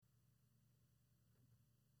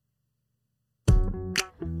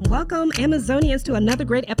Welcome, Amazonians, to another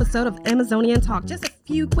great episode of Amazonian Talk. Just a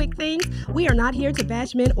few quick things. We are not here to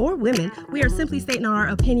bash men or women. We are simply stating our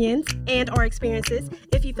opinions and our experiences.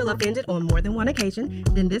 If you feel offended on more than one occasion,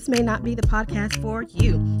 then this may not be the podcast for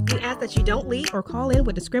you. We ask that you don't leave or call in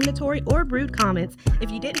with discriminatory or rude comments.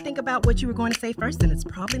 If you didn't think about what you were going to say first, then it's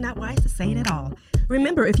probably not wise to say it at all.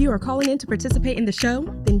 Remember, if you are calling in to participate in the show,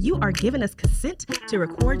 then you are giving us consent to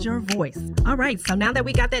record your voice. All right, so now that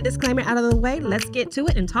we got that disclaimer out of the way, let's get to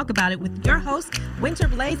it and talk about it with your hosts, Winter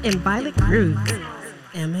Blaze and Violet Cruz.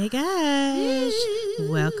 Oh my gosh,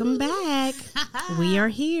 welcome back. We are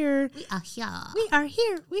here. We are here. We are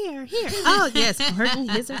here. We are here. Oh, yes, Curtin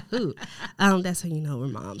is a hoot. That's how you know we're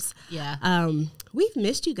moms. Yeah. We've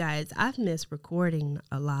missed you guys. I've missed recording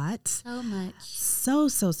a lot. So much. So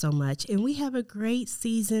much. And we have a great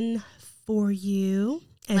season for you.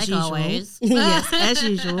 As like usual. Always. Yes, as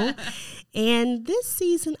usual. And this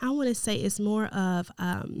season, I want to say, is more of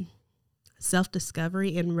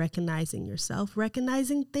self-discovery and recognizing yourself,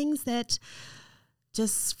 recognizing things that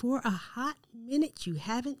just for a hot minute you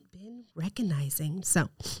haven't been recognizing. So,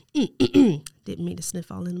 didn't mean to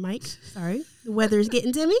sniff all in the mic. Sorry, the weather is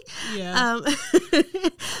getting to me. Yeah.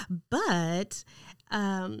 But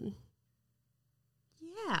yeah.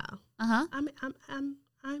 Uh-huh.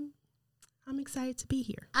 I'm excited to be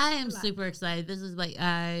here. I am super excited. This is like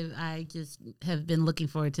I just have been looking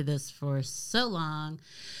forward to this for so long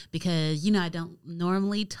because I don't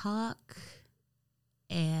normally talk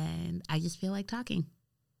and I just feel like talking.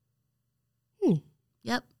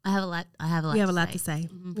 Yep, I have a lot. We have a lot to say.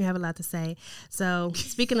 Mm-hmm. We have a lot to say. So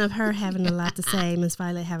speaking of her having a lot to say, Miss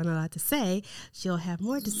Violet having a lot to say, she'll have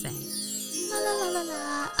more to say. La, la, la, la, la.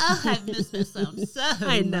 Oh, I've missed this song so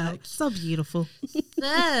I know. much. So beautiful.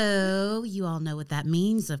 So you all know what that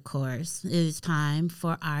means, of course. It is time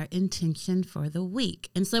for our intention for the week.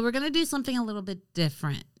 And so we're going to do something a little bit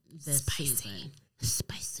different this season.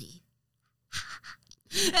 Spicy.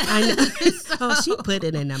 I know. She put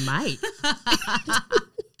it in the mic.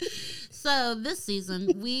 So this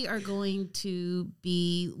season, we are going to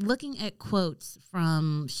be looking at quotes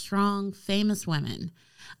from strong, famous women.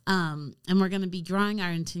 And we're going to be drawing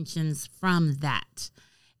our intentions from that.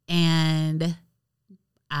 And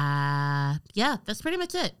yeah, that's pretty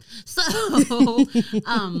much it. So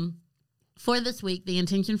for this week, the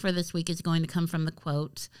intention for this week is going to come from the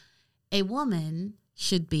quote, "A woman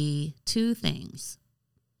should be two things,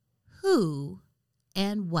 who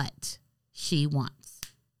and what she wants."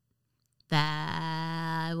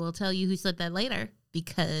 That I will tell you who said that later,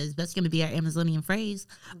 because that's going to be our Amazonian phrase.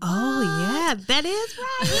 Oh, yeah, that is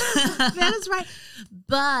right. That is right.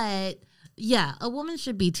 But yeah, a woman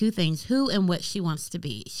should be two things, who and what she wants to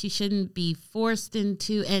be. She shouldn't be forced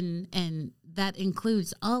into, and that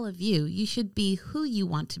includes all of you. You should be who you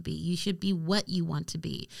want to be. You should be what you want to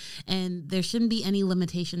be. And there shouldn't be any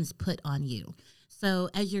limitations put on you. So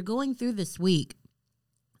as you're going through this week,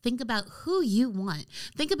 think about who you want.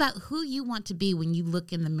 Think about who you want to be when you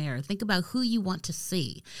look in the mirror. Think about who you want to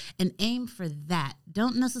see and aim for that.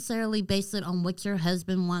 Don't necessarily base it on what your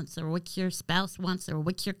husband wants or what your spouse wants or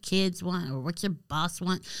what your kids want or what your boss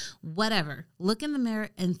wants. Whatever. Look in the mirror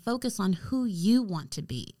and focus on who you want to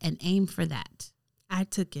be and aim for that. I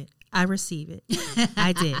took it. I receive it.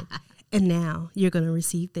 I did. And now you're going to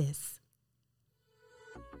receive this.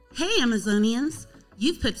 Hey, Amazonians.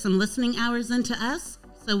 You've put some listening hours into us,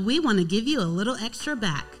 so we want to give you a little extra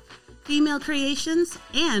back. Female Creations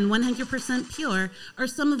and 100% Pure are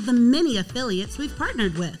some of the many affiliates we've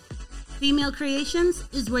partnered with. Female Creations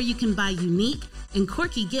is where you can buy unique and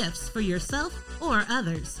quirky gifts for yourself or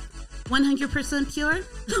others. 100% Pure?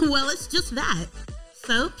 Well, it's just that.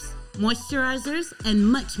 Soaps, moisturizers, and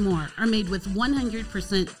much more are made with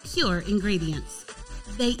 100% pure ingredients.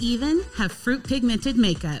 They even have fruit pigmented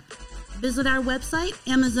makeup. Visit our website,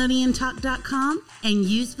 AmazonianTalk.com, and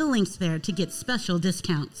use the links there to get special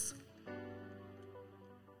discounts.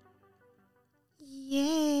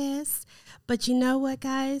 Yes. But you know what,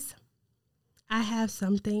 guys? I have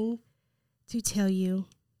something to tell you.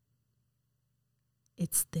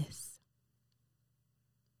 It's this.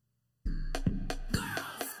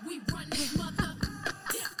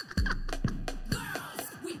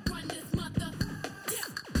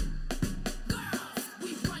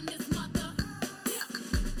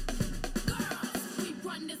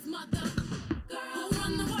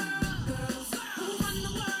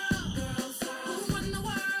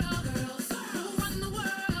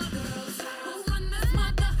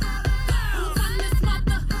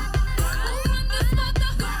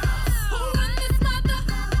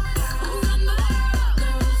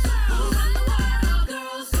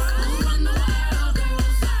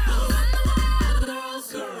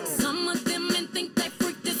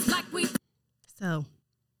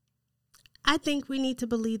 think we need to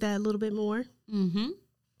believe that a little bit more. Mm-hmm.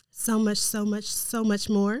 So much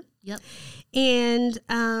more. Yep. And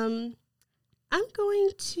I'm going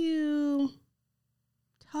to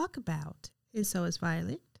talk about, and so is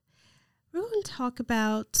Violet, we're going to talk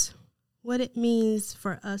about what it means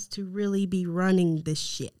for us to really be running this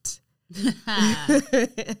shit.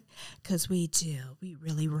 Because we do. We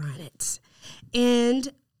really run it.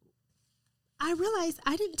 And I realized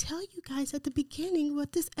I didn't tell you guys at the beginning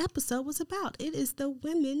what this episode was about. It is the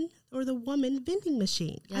women or the woman vending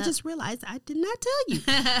machine. Yep. I just realized I did not tell you.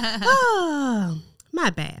 Oh,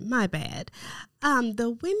 my bad.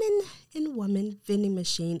 The women and woman vending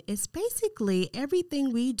machine is basically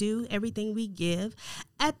everything we do, everything we give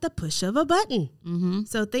at the push of a button. Mm-hmm.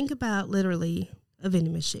 So think about literally a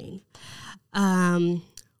vending machine.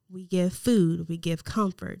 We give food, we give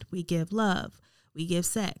comfort, we give love. We give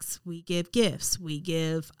sex, we give gifts, we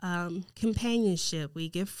give companionship, we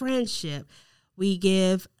give friendship, we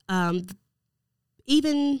give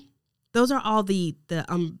even, those are all the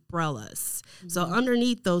umbrellas. Mm-hmm. So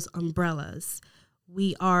underneath those umbrellas,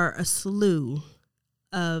 we are a slew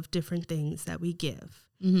of different things that we give.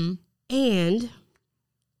 Mm-hmm. And,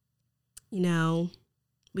 you know,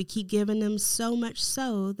 we keep giving them so much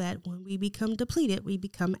so that when we become depleted, we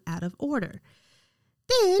become out of order.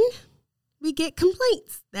 Then we get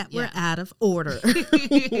complaints that we're out of order.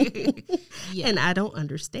 And I don't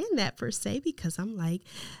understand that per se, because I'm like,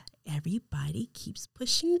 everybody keeps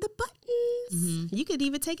pushing the buttons. Mm-hmm. You could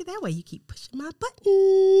even take it that way. You keep pushing my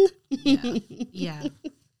button. Yeah.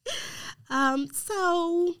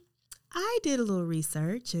 So I did a little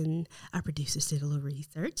research, and our producers did a little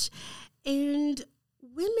research. And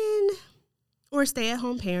women or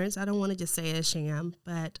stay-at-home parents, I don't want to just say a sham,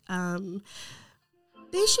 but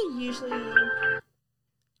they should usually,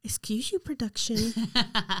 excuse you, production.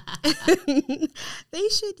 They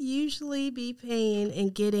should usually be paying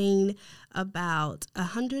and getting about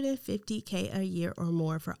 $150K a year or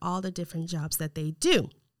more for all the different jobs that they do.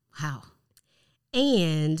 Wow.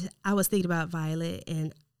 And I was thinking about Violet,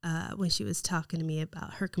 and when she was talking to me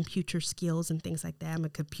about her computer skills and things like that. I'm a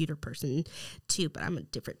computer person too, but I'm a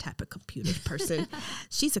different type of computer person.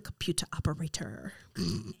 She's a computer operator.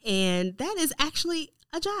 And that is actually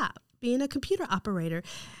a job, being a computer operator.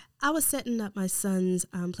 I was setting up my son's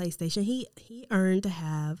PlayStation. He earned to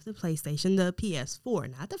have the PlayStation, the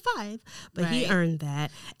PS4, not the 5, but right. He earned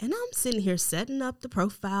that. And I'm sitting here setting up the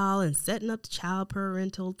profile and setting up the child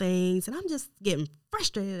parental things. And I'm just getting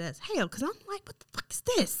frustrated as hell, because I'm like, what the fuck is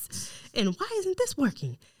this? And why isn't this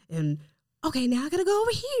working? And okay, now I got to go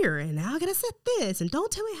over here. And now I got to set this. And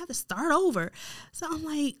don't tell me I have to start over. So I'm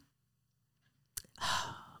like,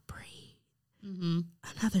 oh, breathe. Mm-hmm.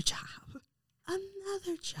 Another job.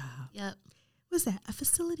 Yep. What's that? A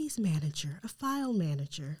facilities manager, a file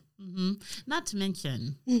manager. Mm-hmm. Not to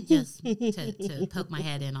mention, just to poke my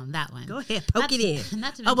head in on that one. Go ahead, poke it in.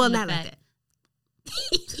 Not to mention not like that.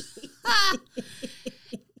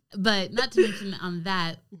 But not to mention on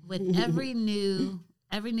that, with every new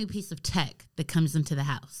piece of tech that comes into the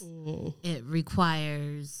house, it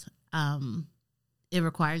requires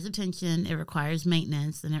attention, it requires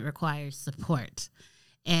maintenance, and it requires support.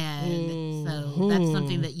 And so that's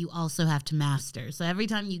something that you also have to master. So every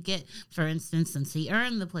time you get, for instance, since he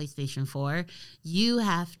earned the PlayStation 4, you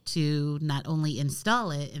have to not only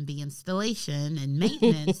install it and be installation and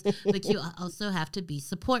maintenance, but you also have to be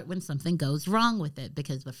support when something goes wrong with it.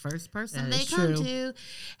 Because the first person they come to,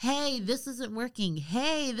 hey, this isn't working.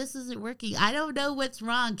 Hey, this isn't working. I don't know what's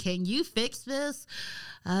wrong. Can you fix this?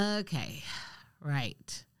 Okay,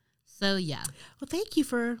 right. So, yeah. Well, thank you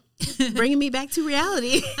for bringing me back to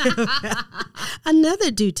reality. Another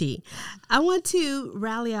duty. I want to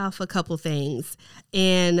rally off a couple things.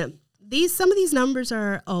 And some of these numbers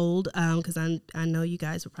are old, because I know you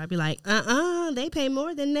guys are probably like, they pay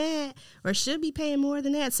more than that, or should be paying more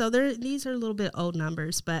than that. So these are a little bit old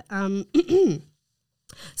numbers. But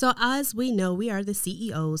so as we know, we are the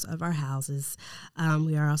CEOs of our houses.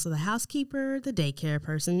 We are also the housekeeper, the daycare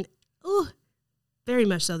person. Ooh. Very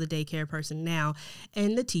much so the daycare person now,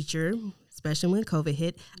 and the teacher, especially when COVID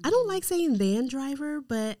hit. I don't like saying van driver,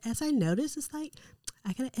 but as I noticed, it's like,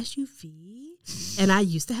 I got an SUV, and I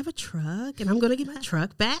used to have a truck, and I'm going to get my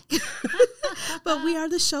truck back. But we are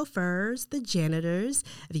the chauffeurs, the janitors.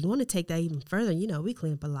 If you want to take that even further, we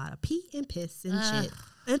clean up a lot of pee and piss and shit,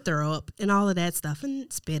 and throw up, and all of that stuff,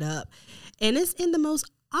 and spit up. And it's in the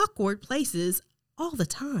most awkward places all the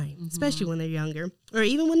time, especially when they're younger, or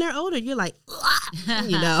even when they're older. You're like,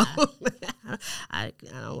 I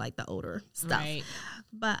don't like the older stuff. Right.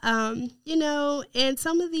 But, and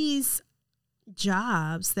some of these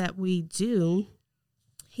jobs that we do,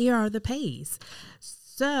 here are the pays.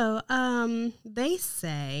 So they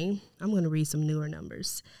say, I'm going to read some newer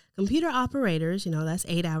numbers. Computer operators, that's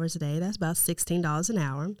 8 hours a day. That's about $16 an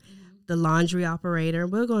hour. The laundry operator,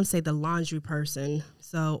 we're going to say the laundry person,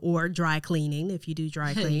 or dry cleaning. If you do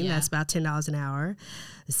dry cleaning, that's about $10 an hour.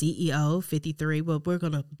 The CEO, 53. Well, we're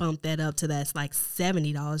going to bump that up to that's like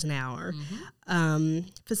 $70 an hour.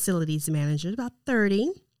 Facilities manager, about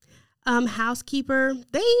 30. Housekeeper,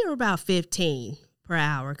 they are about 15 per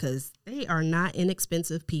hour because they are not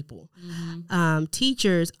inexpensive people.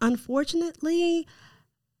 Teachers, unfortunately,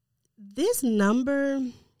 this number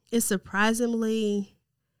is surprisingly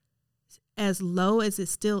as low as it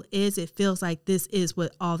still is. It feels like this is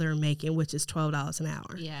what all they're making, which is $12 an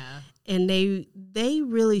hour. Yeah. And they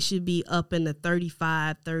really should be up in the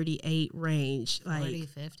 35, 38 range. 40,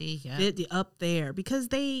 50, yeah. 50, up there, because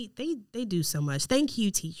they do so much. Thank you,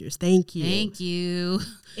 teachers. Thank you. Thank you.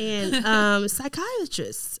 And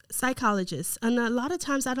psychologists. And a lot of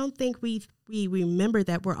times I don't think we remember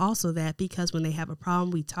that we're also that, because when they have a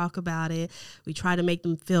problem, we talk about it. We try to make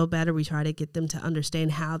them feel better. We try to get them to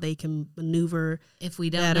understand how they can maneuver. If we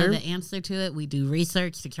don't know the answer to it, we do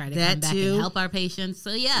research to try to come back and help our patients.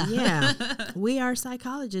 So, yeah, we are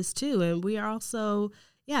psychologists too. And we are also,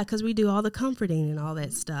 because we do all the comforting and all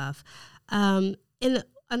that stuff. And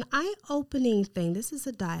an eye-opening thing, this is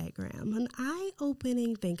a diagram, an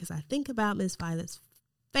eye-opening thing, because I think about Miss Violet's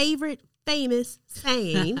favorite famous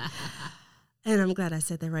saying, and I'm glad I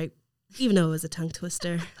said that right, even though it was a tongue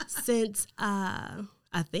twister, since I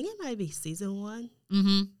think it might be season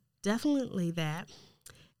 1. Definitely that,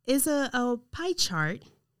 is a pie chart,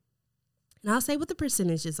 and I'll say what the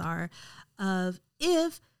percentages are of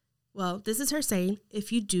this is her saying,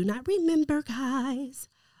 if you do not remember, guys,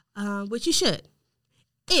 which you should,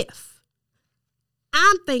 if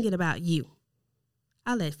I'm thinking about you,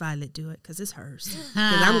 I'll let Violet do it because it's hers.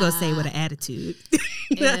 Because I'm going to say with an attitude.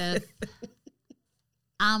 If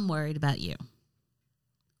I'm worried about you,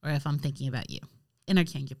 or if I'm thinking about you,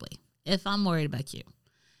 interchangeably, if I'm worried about you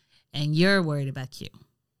and you're worried about you,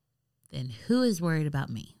 then who is worried about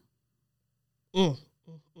me?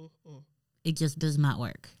 It just does not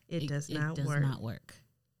work. It does not work.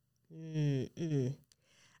 We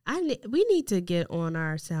need to get on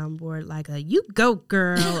our soundboard like a "you go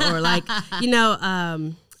girl" or like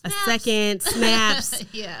a second snaps.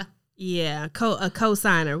 Yeah, a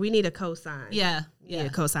co-signer. We need a co-sign. Yeah, a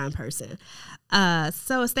co-sign person.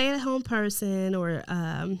 So a stay-at-home person, or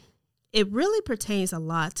it really pertains a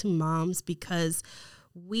lot to moms, because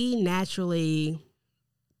we naturally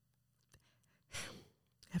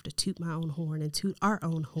have to toot my own horn and toot our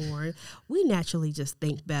own horn. We naturally just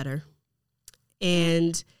think better.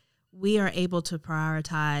 And we are able to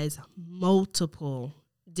prioritize multiple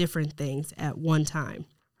different things at one time.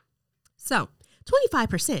 So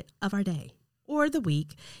 25% of our day or the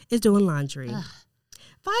week is doing laundry.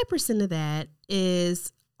 5% of that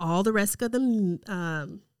is all the rest of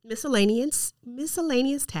the miscellaneous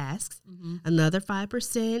tasks. Another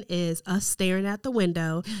 5% is us staring out the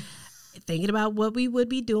window, thinking about what we would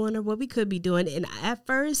be doing or what we could be doing. And at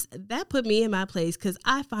first, that put me in my place, because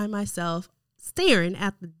I find myself staring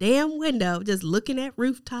at the damn window, just looking at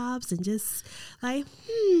rooftops and just like,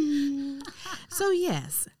 So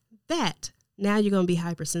yes, that. Now you're going to be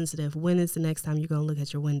hypersensitive. When is the next time you're going to look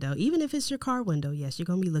at your window? Even if it's your car window, yes, you're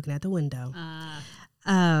going to be looking at the window.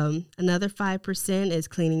 Another 5% is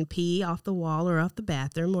cleaning pee off the wall or off the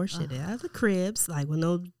bathroom, or shit out of the cribs. Like when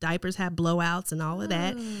those diapers have blowouts and all of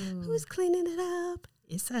that. Who's cleaning it up?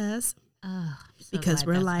 It's us. Because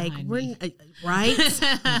we're like, right?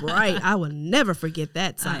 I will never forget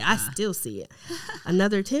that sight. I still see it.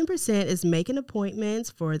 Another 10% is making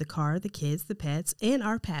appointments for the car, the kids, the pets, and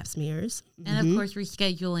our pap smears. And of course,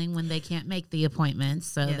 rescheduling when they can't make the appointments.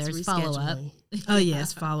 So there's follow-up. Oh,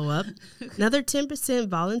 yes, follow-up. Another 10%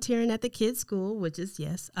 volunteering at the kids' school, which is,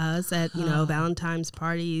 us at, Valentine's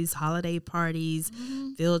parties, holiday parties,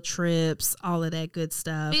 field trips, all of that good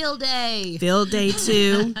stuff. Field day,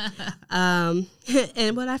 too.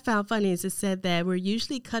 And what I found funny is it said that we're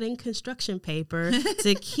usually cutting construction paper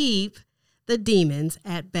to keep the demons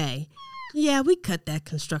at bay. Yeah, we cut that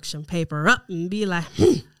construction paper up and be like,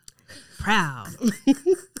 proud.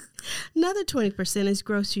 Another 20% is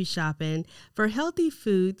grocery shopping for healthy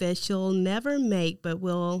food that she'll never make, but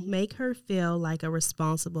will make her feel like a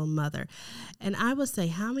responsible mother. And I will say,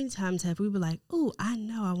 how many times have we been like, oh, I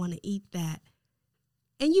know I want to eat that.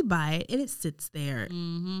 And you buy it, and it sits there.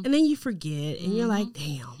 And then you forget, and you're like,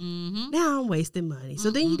 damn, now I'm wasting money.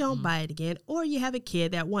 So then you don't buy it again. Or you have a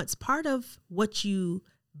kid that wants part of what you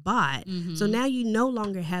bought. So now you no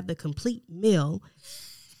longer have the complete meal.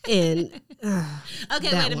 And okay,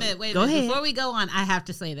 wait a minute. Go ahead. Before we go on, I have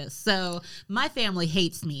to say this. So my family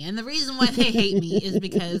hates me. And the reason why they hate me is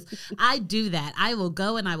because I do that. I will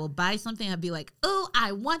go and I will buy something. I'll be like, oh,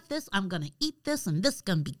 I want this. I'm going to eat this and this is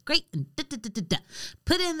going to be great. And put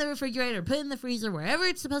it in the refrigerator, put it in the freezer, wherever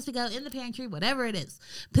it's supposed to go, in the pantry, whatever it is.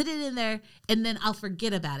 Put it in there and then I'll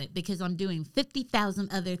forget about it because I'm doing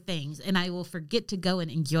 50,000 other things and I will forget to go and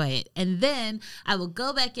enjoy it. And then I will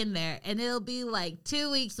go back in there and it'll be like 2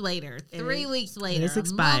 weeks later, 3 weeks later, it's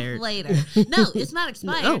expired. a month later. No, it's not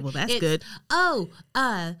expired. Oh, well, that's good.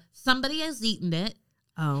 Somebody has eaten it.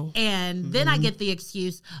 Oh. And then I get the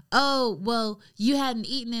excuse, oh, well, you hadn't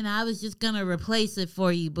eaten it and I was just going to replace it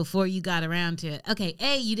for you before you got around to it. Okay,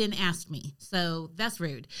 A, you didn't ask me, so that's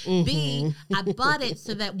rude. B, I bought it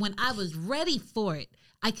so that when I was ready for it,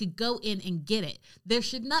 I could go in and get it. There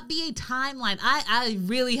should not be a timeline. I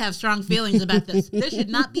really have strong feelings about this. There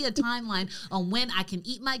should not be a timeline on when I can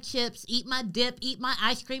eat my chips, eat my dip, eat my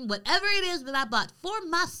ice cream, whatever it is that I bought for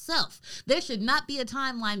myself. There should not be a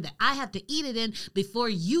timeline that I have to eat it in before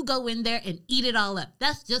you go in there and eat it all up.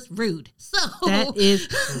 That's just rude. So that is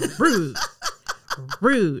rude.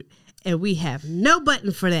 Rude. And we have no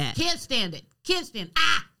button for that. Can't stand it.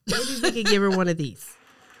 Maybe we could give her one of these.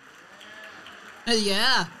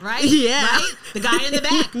 Yeah, right? Yeah. Right? The guy in the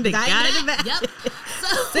back. The guy in the back. Yep.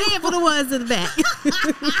 So, say it for the ones in the back.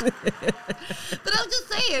 But I'm just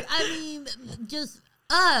saying, I mean, just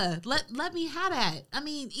let me have that. I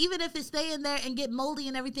mean, even if it's staying there and get moldy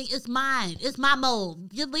and everything, it's mine. It's my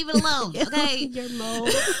mold. Just leave it alone, okay? Your mold.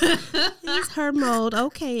 It's her mold.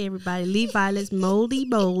 Okay, everybody, leave Violet's moldy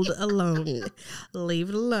mold alone. Leave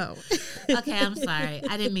it alone. Okay, I'm sorry.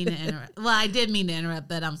 I didn't mean to interrupt. Well, I did mean to interrupt,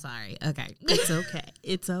 but I'm sorry. Okay. It's okay.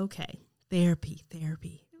 It's okay. Therapy.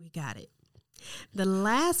 We got it. The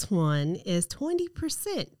last one is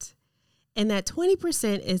 20%. And that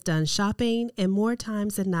 20% is done shopping, and more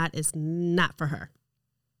times than not, is not for her.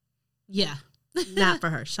 Yeah. Not for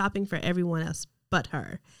her. Shopping for everyone else but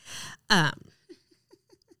her.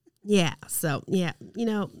 Yeah. So, yeah. You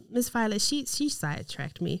know, Miss Violet, she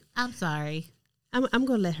sidetracked me. I'm sorry. I'm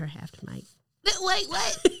going to let her have the mic. Wait,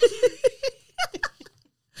 what?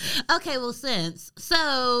 Okay, well,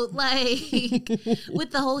 so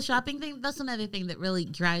with the whole shopping thing, that's another thing that really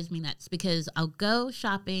drives me nuts because I'll go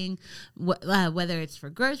shopping, whether it's for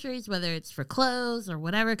groceries, whether it's for clothes or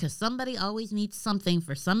whatever, because somebody always needs something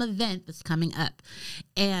for some event that's coming up.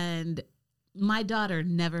 And my daughter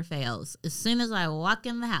never fails. As soon as I walk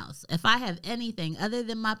in the house, if I have anything other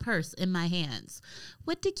than my purse in my hands,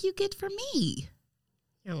 what did you get for me?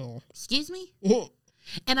 Oh. Excuse me?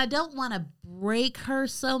 And I don't want to break her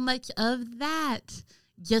so much of that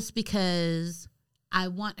just because I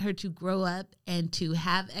want her to grow up and to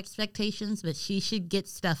have expectations, but she should get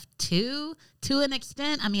stuff too, to an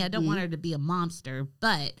extent. I mean, I don't want her to be a monster,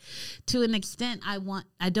 but to an extent, I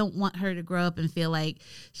don't want her to grow up and feel like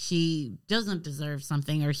she doesn't deserve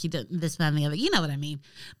something or she doesn't this, that, and the other. You know what I mean?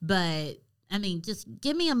 But I mean, just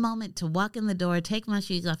give me a moment to walk in the door, take my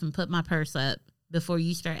shoes off and put my purse up before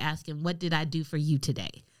you start asking, what did I do for you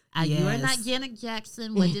today? You are not Janet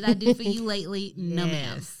Jackson. What did I do for you lately? No,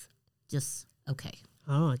 ma'am. Just, okay.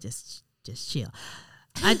 Oh, just chill.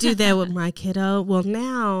 I do that with my kiddo. Well,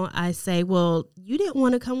 now I say, well, you didn't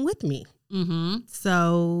want to come with me. Mm-hmm.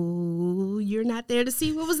 So you're not there to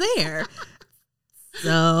see what was there.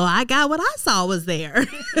 So I got what I saw was there.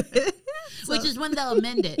 Which is when they'll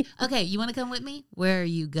amend it. Okay, you want to come with me? Where are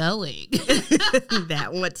you going? That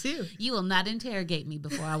one too. You will not interrogate me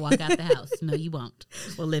before I walk out the house. No, you won't.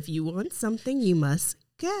 Well, if you want something, you must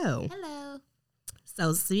go. Hello.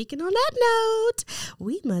 So speaking on that note,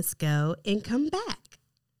 we must go and come back.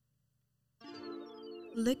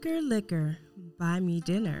 Liquor, buy me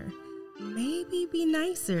dinner. Maybe be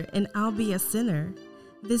nicer and I'll be a sinner.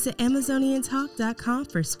 Visit AmazonianTalk.com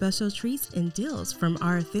for special treats and deals from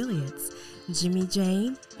our affiliates, Jimmy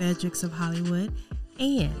Jane, Fredericks of Hollywood,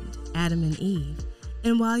 and Adam and Eve.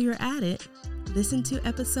 And while you're at it, listen to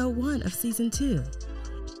episode 1 of season 2.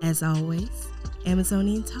 As always,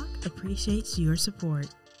 Amazonian Talk appreciates your support.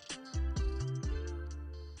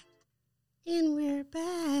 And we're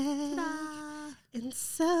back. Ta-da. And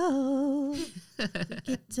so, we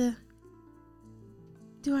get to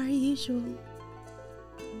do our usual.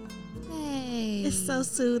 Hey. It's so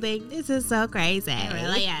soothing. This is so crazy. It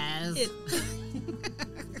really is.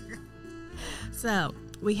 So,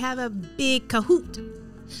 we have a big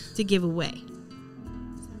Kahoot to give away.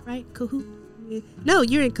 Is that right? Kahoot? No,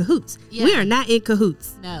 you're in cahoots. Yeah. We are not in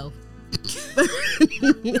cahoots. No.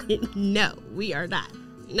 No, we are not.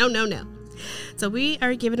 No. So, we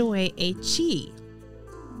are giving away a Chi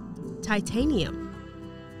Titanium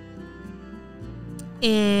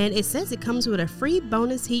And it says it comes with a free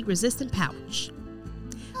bonus heat-resistant pouch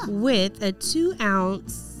with a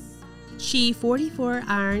 2-ounce Chi 44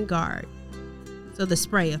 iron guard. So the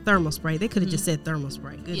spray, a thermal spray. They could have just said thermal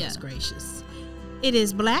spray. Goodness gracious. It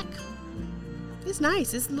is black. It's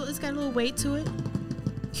nice. It's got a little weight to it.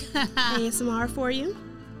 ASMR for you.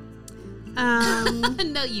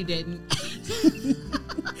 No, you didn't.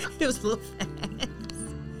 It was a little fast.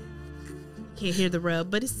 Can't hear the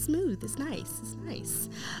rub, but it's smooth. It's nice. It's nice.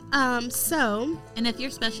 And if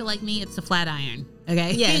you're special like me, it's a flat iron.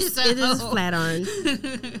 Okay. Yes, it is a flat iron.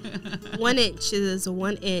 1 inch. It is a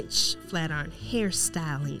 1-inch flat iron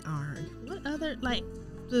hairstyling iron. What other, like,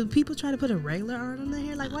 do people try to put a regular iron on their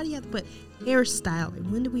hair? Like, why do you have to put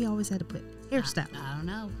hairstyling? When do we always have to put hairstyling? I don't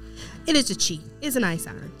know. It is a Chi. It's a nice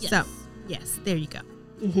iron. Yes. So, yes, there you go.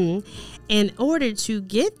 In order to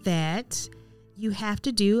get that, you have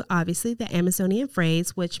to do, obviously, the Amazonian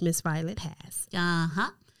phrase, which Miss Violet has.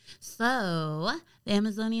 So, the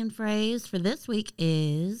Amazonian phrase for this week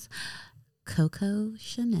is Coco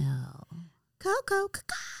Chanel. Coco,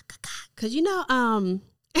 because you know,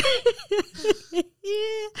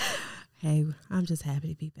 hey, I'm just happy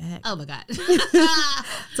to be back. Oh my God.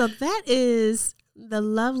 So that is the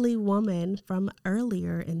lovely woman from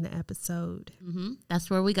earlier in the episode. That's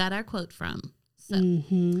where we got our quote from. So,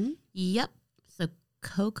 yep. So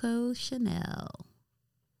Coco Chanel.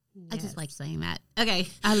 Yes. I just like saying that. Okay.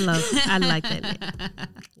 I like that name.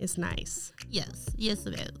 It's nice. Yes,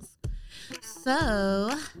 it is.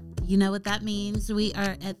 So, you know what that means? We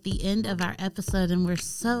are at the end of our episode, and we're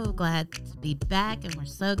so glad to be back, and we're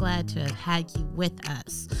so glad to have had you with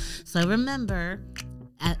us. So remember,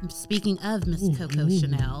 speaking of Miss Coco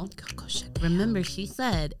Chanel, remember she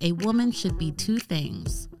said a woman should be 2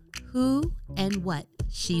 things: who and what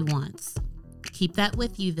she wants. Keep that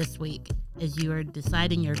with you this week as you are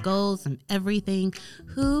deciding your goals and everything,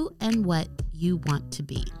 who and what you want to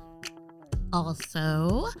be.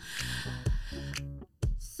 Also,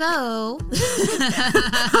 so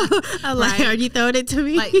I'm like, are you throwing it to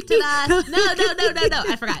me? Like, ta-da. No,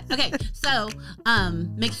 I forgot. Okay, so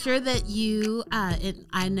make sure that you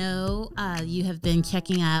I know you have been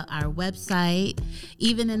checking out our website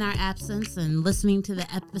even in our absence and listening to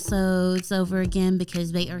the episodes over again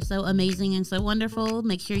because they are so amazing and so wonderful.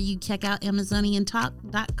 Make sure you check out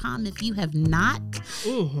AmazonianTalk.com if you have not.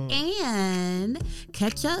 And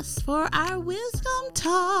catch us for our Wisdom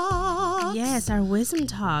Talk. Yes, our Wisdom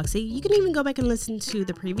Talk. See, you can even go back and listen to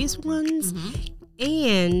the previous ones.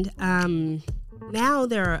 And now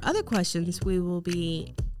there are other questions we will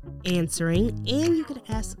be answering, and you can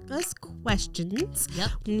ask us questions.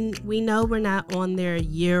 We know we're not on there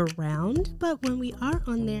year round, but when we are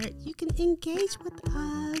on there, you can engage with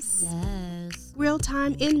us. Yes.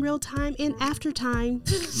 In real time, in after time.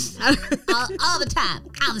 all the time.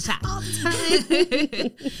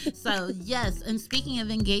 So, yes, and speaking of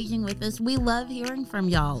engaging with us, we love hearing from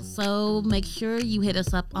y'all. So make sure you hit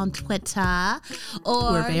us up on Twitter.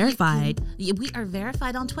 Or we're verified. We are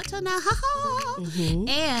verified on Twitter now.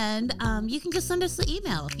 And you can just send us an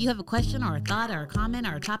email. If you have a question or a thought or a comment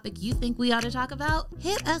or a topic you think we ought to talk about,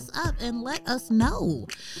 hit us up and let us know.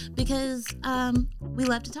 Because we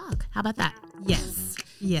love to talk. How about that?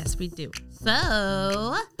 Yes, we do.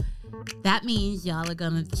 So that means y'all are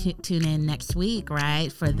going to tune in next week,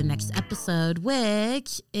 right? For the next episode,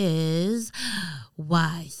 which is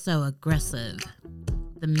Why So Aggressive?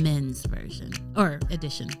 The men's version or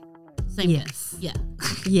edition. Same. Yes.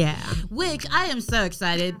 Yeah. Which I am so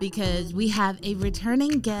excited because we have a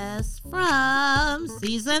returning guest from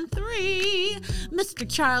season 3, Mr.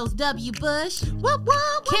 Charles W. Bush.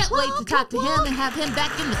 Can't wait to talk to him and have him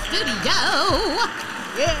back in the studio.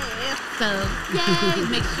 Yeah. So, yay.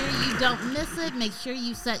 Make sure you don't miss it. Make sure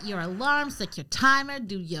you set your alarm, set your timer,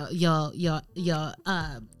 do your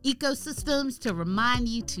ecosystems to remind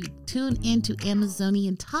you to tune into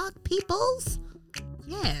Amazonian Talk, peoples.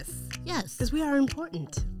 Yes. Yes. Because we are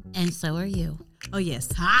important. And so are you. Oh, yes.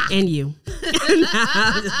 And you. No,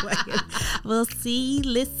 I'm just playing. Well,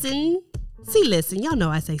 listen. Y'all know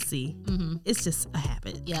I say see. It's just a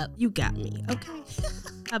habit. Yep. You got me. Okay.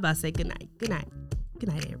 How about say good night? Good night. Good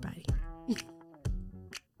night, everybody.